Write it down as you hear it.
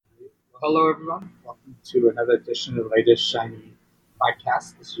Hello, everyone. Welcome to another edition of the latest Shiny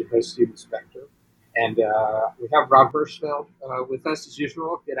podcast. This is your host, Stephen Spector. And we have Rob Hirschfeld with us as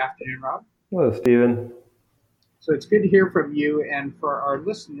usual. Good afternoon, Rob. Hello, Stephen. So it's good to hear from you. And for our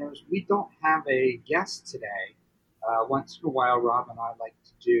listeners, we don't have a guest today. Once in a while, Rob and I like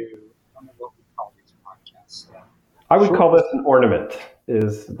to do, I don't know what we call these podcasts. I would call this an ornament,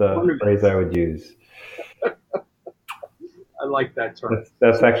 is the Ornament. phrase I would use. I like that term.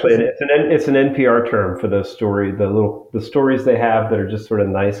 That's actually it's an NPR term for those the stories they have that are just sort of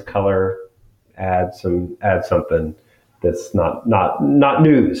nice color. Add something that's not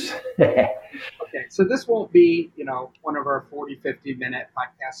news. Okay, so this won't be, one of our 40, 50-minute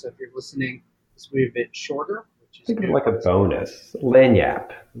podcasts. So if you're listening, this will be a bit shorter, which is Think of good. it like a bonus,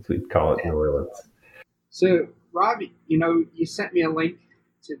 lanyap, as we'd call it in New Orleans. So, Rob, you sent me a link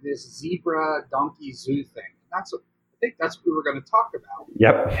to this zebra donkey zoo thing. I think that's what we were going to talk about.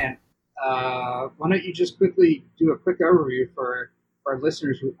 Yep. And why don't you just quickly do a quick overview for our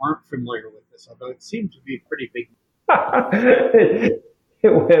listeners who aren't familiar with this, although it seemed to be pretty big. It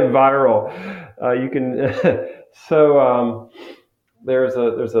went viral. You can there's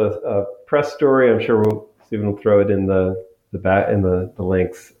a press story. I'm sure Stephen will throw it in the back in the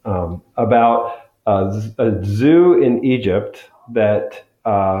links about a zoo in Egypt that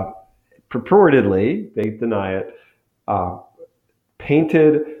purportedly, they deny it,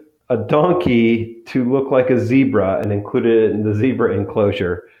 painted a donkey to look like a zebra and included it in the zebra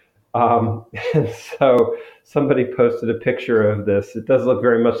enclosure. And so somebody posted a picture of this. It does look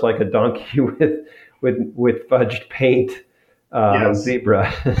very much like a donkey with fudged paint. Yes.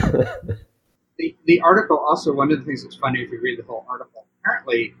 Zebra. The article also, one of the things that's funny if you read the whole article,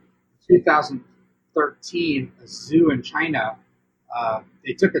 apparently in 2013, a zoo in China,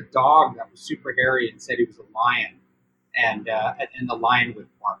 they took a dog that was super hairy and said he was a lion, and the lion would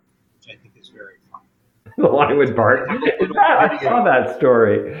bark, which I think is very funny. The lion would bark. I saw that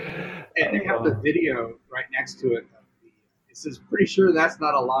story. And they have the video right next to it. It says, pretty sure that's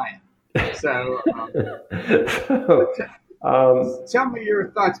not a lion. So, tell me your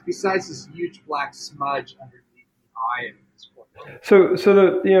thoughts besides this huge black smudge underneath the eye of this portrait.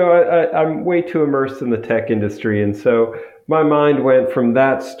 I'm way too immersed in the tech industry, and so my mind went from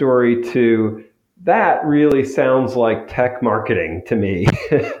that story to that really sounds like tech marketing to me.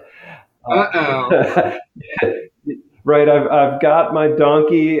 Uh-oh. Right, I've got my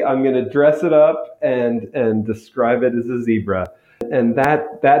donkey. I'm going to dress it up and describe it as a zebra. And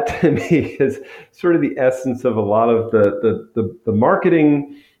that to me is sort of the essence of a lot of the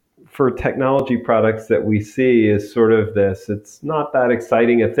marketing for technology products that we see is sort of this. It's not that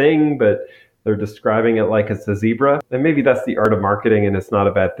exciting a thing, but they're describing it like it's a zebra. And maybe that's the art of marketing and it's not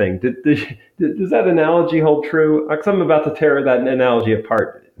a bad thing. Does that analogy hold true? Because I'm about to tear that analogy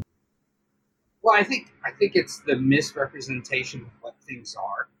apart. Well, I think it's the misrepresentation of what things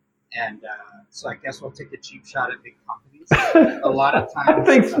are. And so I guess we'll take a cheap shot at big companies. A lot of times, I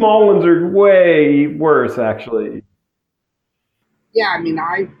think small ones are way worse, actually. Yeah, I mean,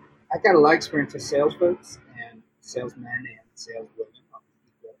 I got a lot of experience with sales folks and salesmen and saleswomen,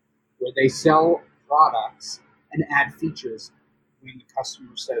 where they sell products and add features when the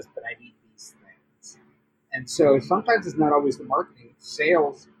customer says, "But I need these things." And so sometimes it's not always the marketing,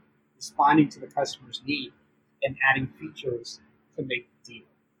 sales responding to the customer's need and adding features to make the deal.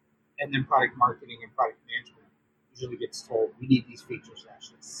 And then product marketing and product management usually gets told, we need these features to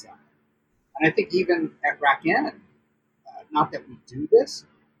actually sell. And I think even at RackN, not that we do this,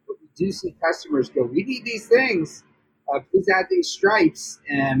 but we do see customers go, we need these things, please add these stripes,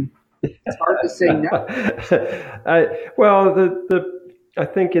 and it's hard to say no. I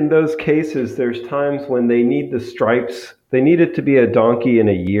think in those cases, there's times when they need the stripes. They need it to be a donkey in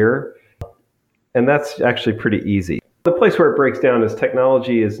a year, and that's actually pretty easy. The place where it breaks down is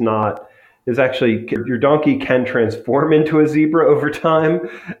technology is actually your donkey can transform into a zebra over time,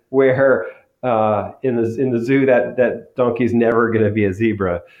 where in the zoo that donkey's never going to be a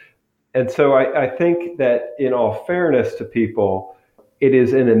zebra. And so I think that in all fairness to people, it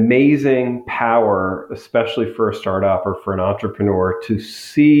is an amazing power, especially for a startup or for an entrepreneur, to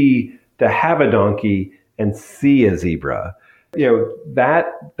have a donkey and see a zebra.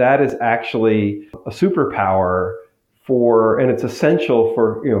 That is actually a superpower and it's essential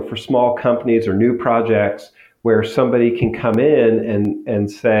for small companies or new projects where somebody can come in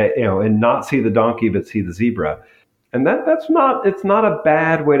and say, and not see the donkey, but see the zebra. And it's not a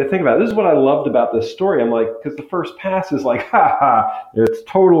bad way to think about it. This is what I loved about this story. I'm like, because the first pass is like, it's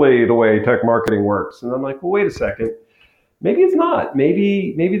totally the way tech marketing works. And I'm like, well, wait a second. Maybe it's not.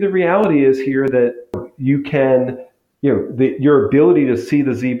 Maybe the reality is here that you can your ability to see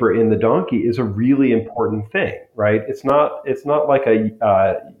the zebra in the donkey is a really important thing, right? It's not like a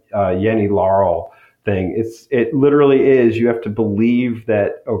Yenny Laurel thing. It literally is. You have to believe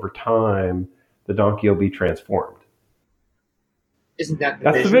that over time the donkey will be transformed. Isn't that the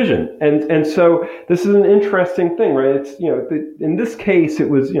That's the vision? vision, and so this is an interesting thing, right? It's in this case it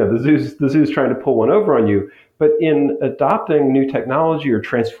was the zoo's trying to pull one over on you, but in adopting new technology or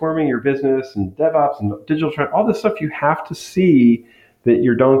transforming your business and DevOps and digital all this stuff, you have to see that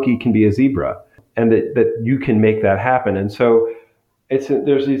your donkey can be a zebra, and that you can make that happen. And so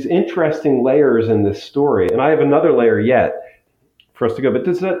there's these interesting layers in this story, and I have another layer yet for us to go. But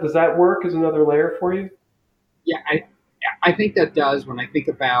does that work as another layer for you? Yeah, I think that does. When I think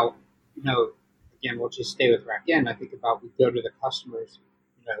about, again, we'll just stay with Rack-In. I think about, we go to the customers.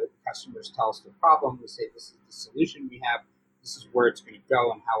 Customers tell us the problem. We say, this is the solution we have. This is where it's going to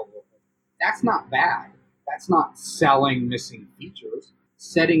go and how it will. That's not bad. That's not selling missing features.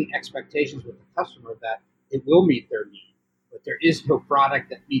 Setting expectations with the customer that it will meet their need, but there is no product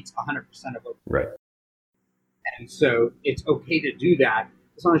that meets 100% of it. Right. And so it's okay to do that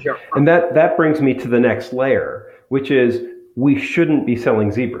as long as you're. And that brings me to the next layer, which is we shouldn't be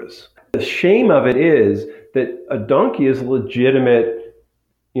selling zebras. The shame of it is that a donkey is a legitimate,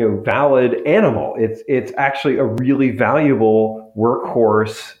 valid animal. It's actually a really valuable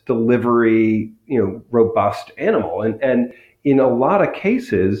workhorse delivery, robust animal. And in a lot of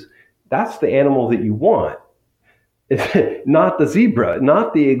cases, that's the animal that you want. Not the zebra,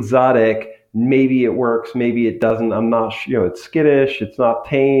 not the exotic. Maybe it works, maybe it doesn't. I'm not sure. It's skittish. It's not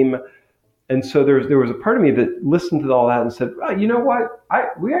tame. And so there was a part of me that listened to all that and said, you know what?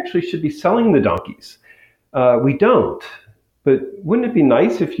 We actually should be selling the donkeys. We don't. But wouldn't it be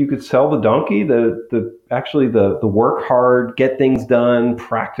nice if you could sell the donkey, the work hard, get things done,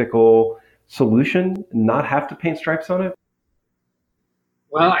 practical solution, and not have to paint stripes on it?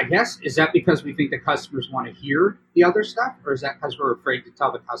 Well, I guess, is that because we think the customers want to hear the other stuff, or is that because we're afraid to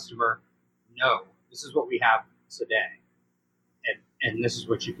tell the customer, no, this is what we have today, and this is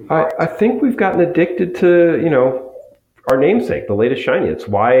what you can buy? I think we've gotten addicted to, our namesake, the latest shiny. It's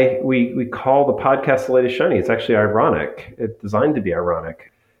why we call the podcast the latest shiny. It's actually ironic. It's designed to be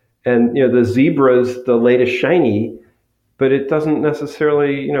ironic. And, the zebra's the latest shiny, but it doesn't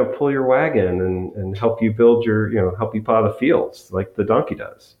necessarily, pull your wagon and help you build help you plow the fields like the donkey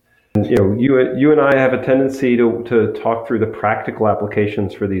does. And, you and I have a tendency to talk through the practical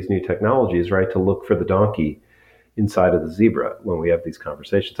applications for these new technologies, right? To look for the donkey inside of the zebra when we have these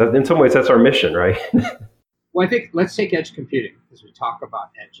conversations. In some ways, that's our mission, right? Well, I think, let's take edge computing, because we talk about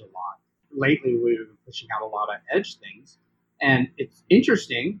edge a lot. Lately, we've been pushing out a lot of edge things, and it's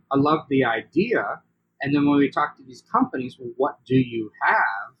interesting. I love the idea. And then when we talk to these companies, well, what do you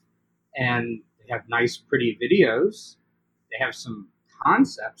have? And they have nice, pretty videos. They have some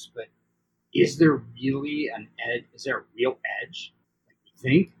concepts, but is there really an edge? Is there a real edge? Like we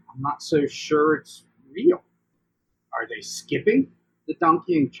think? I'm not so sure it's real. Are they skipping the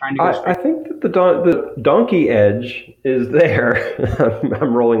donkey and trying to go straight? I think that the donkey edge is there.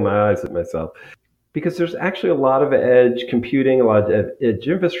 I'm rolling my eyes at myself because there's actually a lot of edge computing, a lot of edge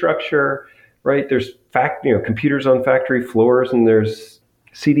infrastructure, right? There's computers on factory floors, and there's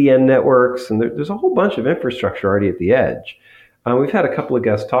CDN networks, and there's a whole bunch of infrastructure already at the edge. We've had a couple of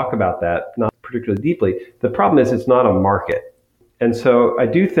guests talk about that, not particularly deeply. The problem is it's not a market. And so I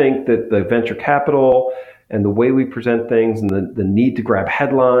do think that the venture capital and the way we present things and the need to grab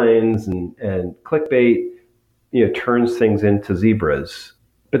headlines and clickbait, turns things into zebras.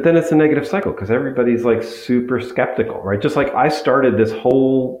 But then it's a negative cycle because everybody's like super skeptical, right? Just like I started this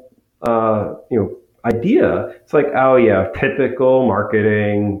whole, idea. It's like, oh yeah, typical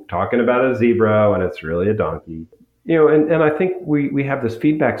marketing, talking about a zebra when it's really a donkey. And I think we have this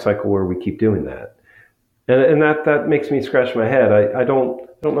feedback cycle where we keep doing that. And that makes me scratch my head. I don't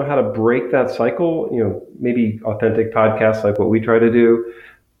know how to break that cycle. Maybe authentic podcasts like what we try to do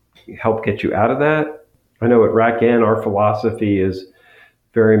help get you out of that. I know at Rack-In, our philosophy is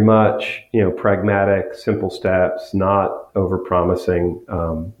very much, pragmatic, simple steps, not over-promising.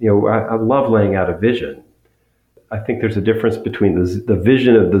 I love laying out a vision. I think there's a difference between the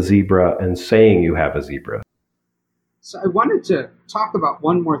vision of the zebra and saying you have a zebra. So I wanted to talk about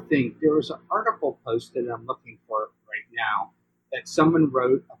one more thing. There was an article posted, I'm looking for it right now, that someone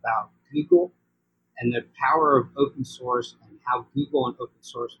wrote about Google and the power of open source and how Google and open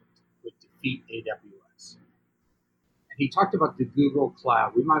source would defeat AWS. And he talked about the Google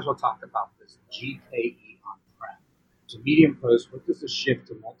Cloud. We might as well talk about this GKE on-prem. It's a Medium post. What does the shift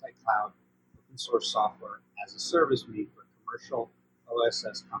to multi-cloud open source software as a service mean for commercial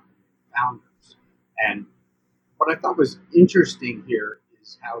OSS company founders? And what I thought was interesting here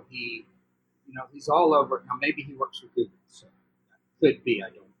is how he's all over. Now, maybe he works for Google, so that could be, I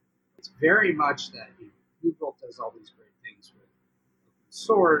don't know. It's very much that Google does all these great things with open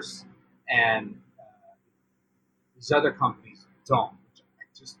source, and these other companies don't, which I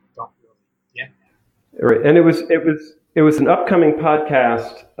just don't really get that. Right, and it was an upcoming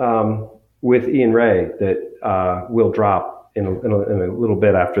podcast with Ian Ray that will drop in a little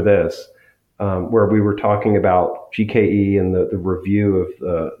bit after this, where we were talking about GKE and the review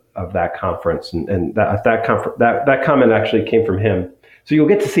of that conference, and that comment actually came from him. So you'll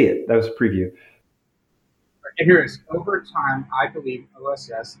get to see it. That was a preview. And here is over time, I believe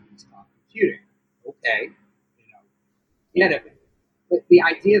OSS needs cloud computing. Okay, get it. But the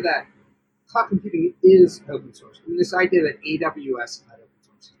idea that cloud computing is open source, and this idea that AWS is not open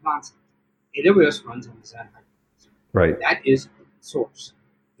source is nonsense. AWS runs on the Zen hypervisor. Right. That is open source.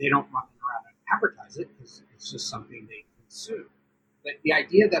 They don't run around and advertise it because it's just something they consume. But the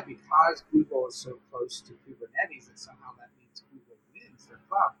idea that because Google is so close to Kubernetes, that somehow that means Google wins their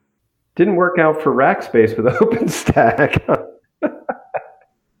cloud. Didn't work out for Rackspace with OpenStack. No,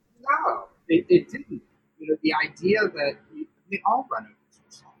 it didn't. The idea that they all run open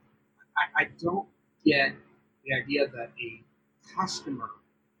source software. I don't get the idea that a customer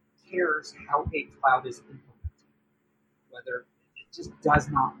cares how a cloud is implemented, whether it just does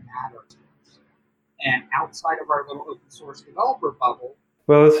not matter to us. And outside of our little open source developer bubble.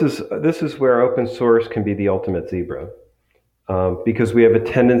 Well, this is where open source can be the ultimate zebra. Because we have a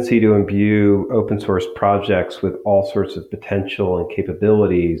tendency to imbue open source projects with all sorts of potential and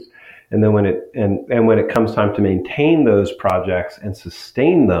capabilities, and then when it comes time to maintain those projects and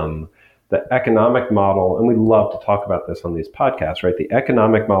sustain them, the economic model, and we love to talk about this on these podcasts, right? The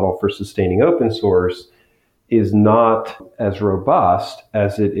economic model for sustaining open source is not as robust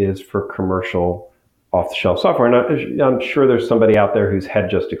as it is for commercial off-the-shelf software. And I'm sure there's somebody out there whose head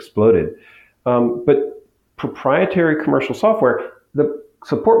just exploded, but proprietary commercial software, the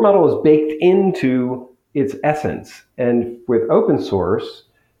support model is baked into its essence, and with open source,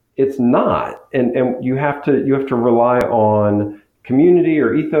 it's not. And you have to rely on community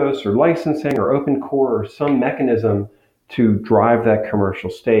or ethos or licensing or open core or some mechanism to drive that commercial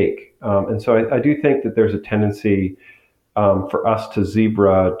stake. And so I do think that there's a tendency for us to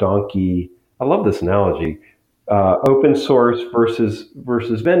zebra donkey. I love this analogy. Open source versus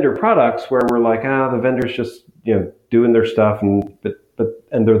vendor products, where we're like, the vendor's just doing their stuff, and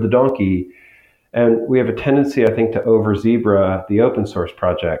they're the donkey, and we have a tendency, I think, to over zebra the open source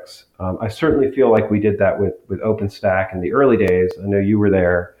projects. I certainly feel like we did that with OpenStack in the early days. I know you were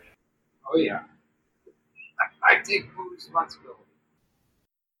there. Oh yeah, I take full responsibility.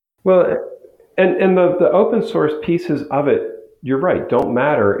 Well, and the open source pieces of it, you're right, don't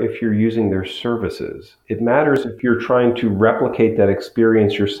matter if you're using their services. It matters if you're trying to replicate that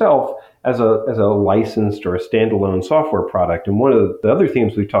experience yourself as a licensed or a standalone software product. And one of the other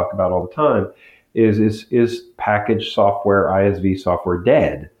themes we talk about all the time is packaged software, ISV software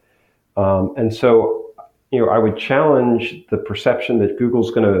dead? And so, I would challenge the perception that Google's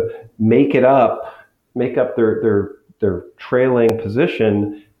going to make up their trailing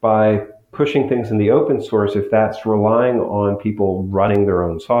position by pushing things in the open source if that's relying on people running their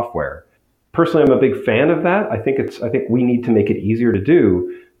own software. Personally, I'm a big fan of that. I think we need to make it easier to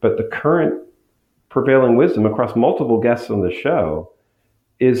do, but the current prevailing wisdom across multiple guests on the show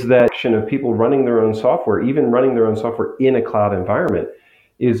is that action of people running their own software, even running their own software in a cloud environment,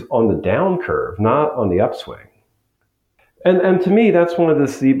 is on the down curve, not on the upswing. And to me, that's one of the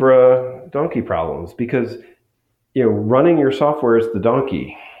zebra donkey problems, because running your software is the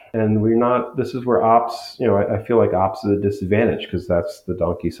donkey. And this is where ops, I feel like ops is a disadvantage because that's the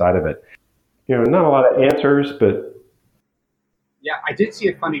donkey side of it. Not a lot of answers, but. Yeah, I did see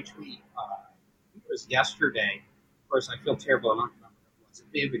a funny tweet. It was yesterday. Of course, I feel terrible. I don't remember what it was. It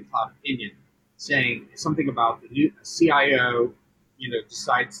may have been Cloud Opinion, saying something about the new CIO,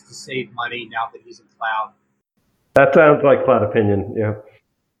 decides to save money now that he's in cloud. That sounds like Cloud Opinion, yeah.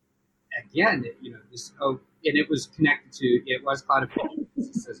 Again, and it was connected to, it was Cloud Opinion.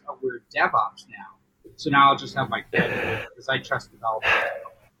 It says, we're DevOps now. So now I'll just have my code because I trust developers.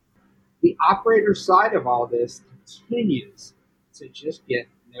 The operator side of all this continues to just get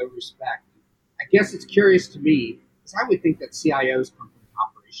no respect. I guess it's curious to me, because I would think that CIOs come from the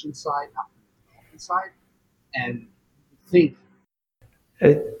operations side, not from the development side, and think.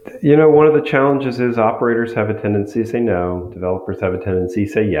 One of the challenges is operators have a tendency to say no, developers have a tendency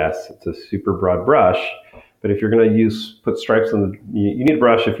to say yes. It's a super broad brush, but if you're going to put stripes on you need a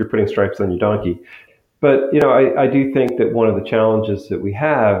brush if you're putting stripes on your donkey. But I do think that one of the challenges that we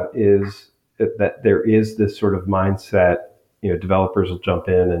have is that there is this sort of mindset. Developers will jump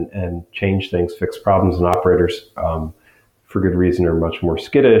in and change things, fix problems, and operators, for good reason, are much more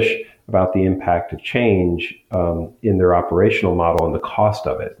skittish about the impact of change in their operational model and the cost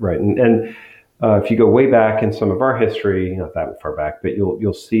of it, right? And if you go way back in some of our history, not that far back, but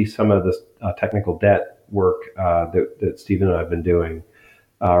you'll see some of this technical debt work that Stephen and I have been doing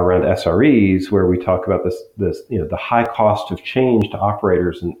around SREs, where we talk about this the high cost of change to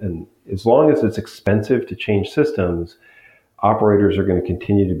operators, and as long as it's expensive to change systems, operators are going to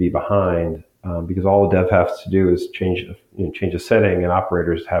continue to be behind because all the dev has to do is change a setting, and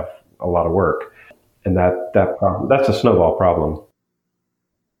operators have a lot of work, and that's a snowball problem.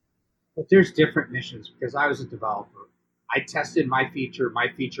 But there's different missions because I was a developer. I tested my feature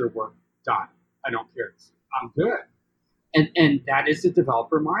worked, done. I don't care. I'm good. And that is the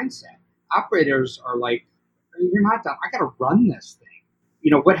developer mindset. Operators are like, you're not done. I got to run this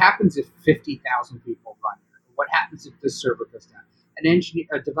thing. What happens if 50,000 people run it? What happens if this server goes down?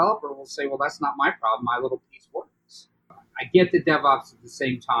 A developer will say, well, that's not my problem. My little piece works. I get the DevOps at the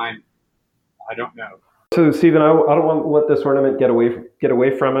same time. I don't know. So, Stephen, I don't want to let this ornament get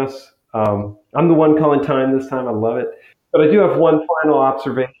away from us. I'm the one calling time this time. I love it. But I do have one final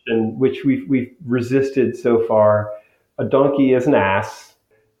observation, which we've resisted so far. A donkey is an ass.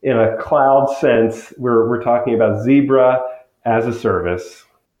 In a cloud sense, we're talking about Zebra as a service.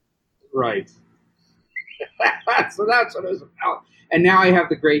 Right. So that's what it was about. And now I have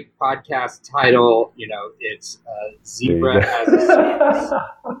the great podcast title. It's Zebra as a service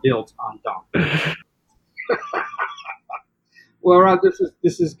built on donkey. Well, Rob,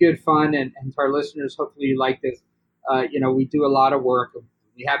 this is good fun, and to our listeners, hopefully you like this. We do a lot of work.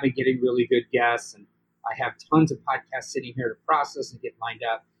 We have been getting really good guests, and I have tons of podcasts sitting here to process and get lined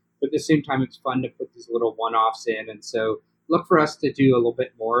up. But at the same time, it's fun to put these little one-offs in, and so look for us to do a little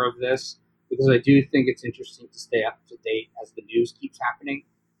bit more of this because I do think it's interesting to stay up to date as the news keeps happening.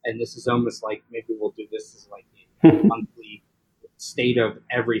 And this is almost like maybe we'll do this as like a monthly state of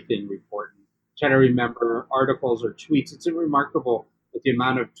everything report. Try to remember articles or tweets. It's remarkable with the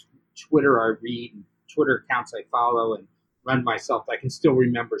amount of Twitter I read and Twitter accounts I follow and run myself. I can still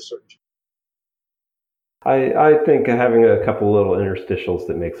remember certain. I think having a couple little interstitials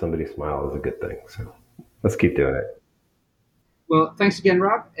that make somebody smile is a good thing. So let's keep doing it. Well, thanks again,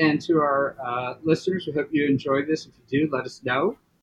 Rob. And to our listeners, we hope you enjoyed this. If you do, let us know.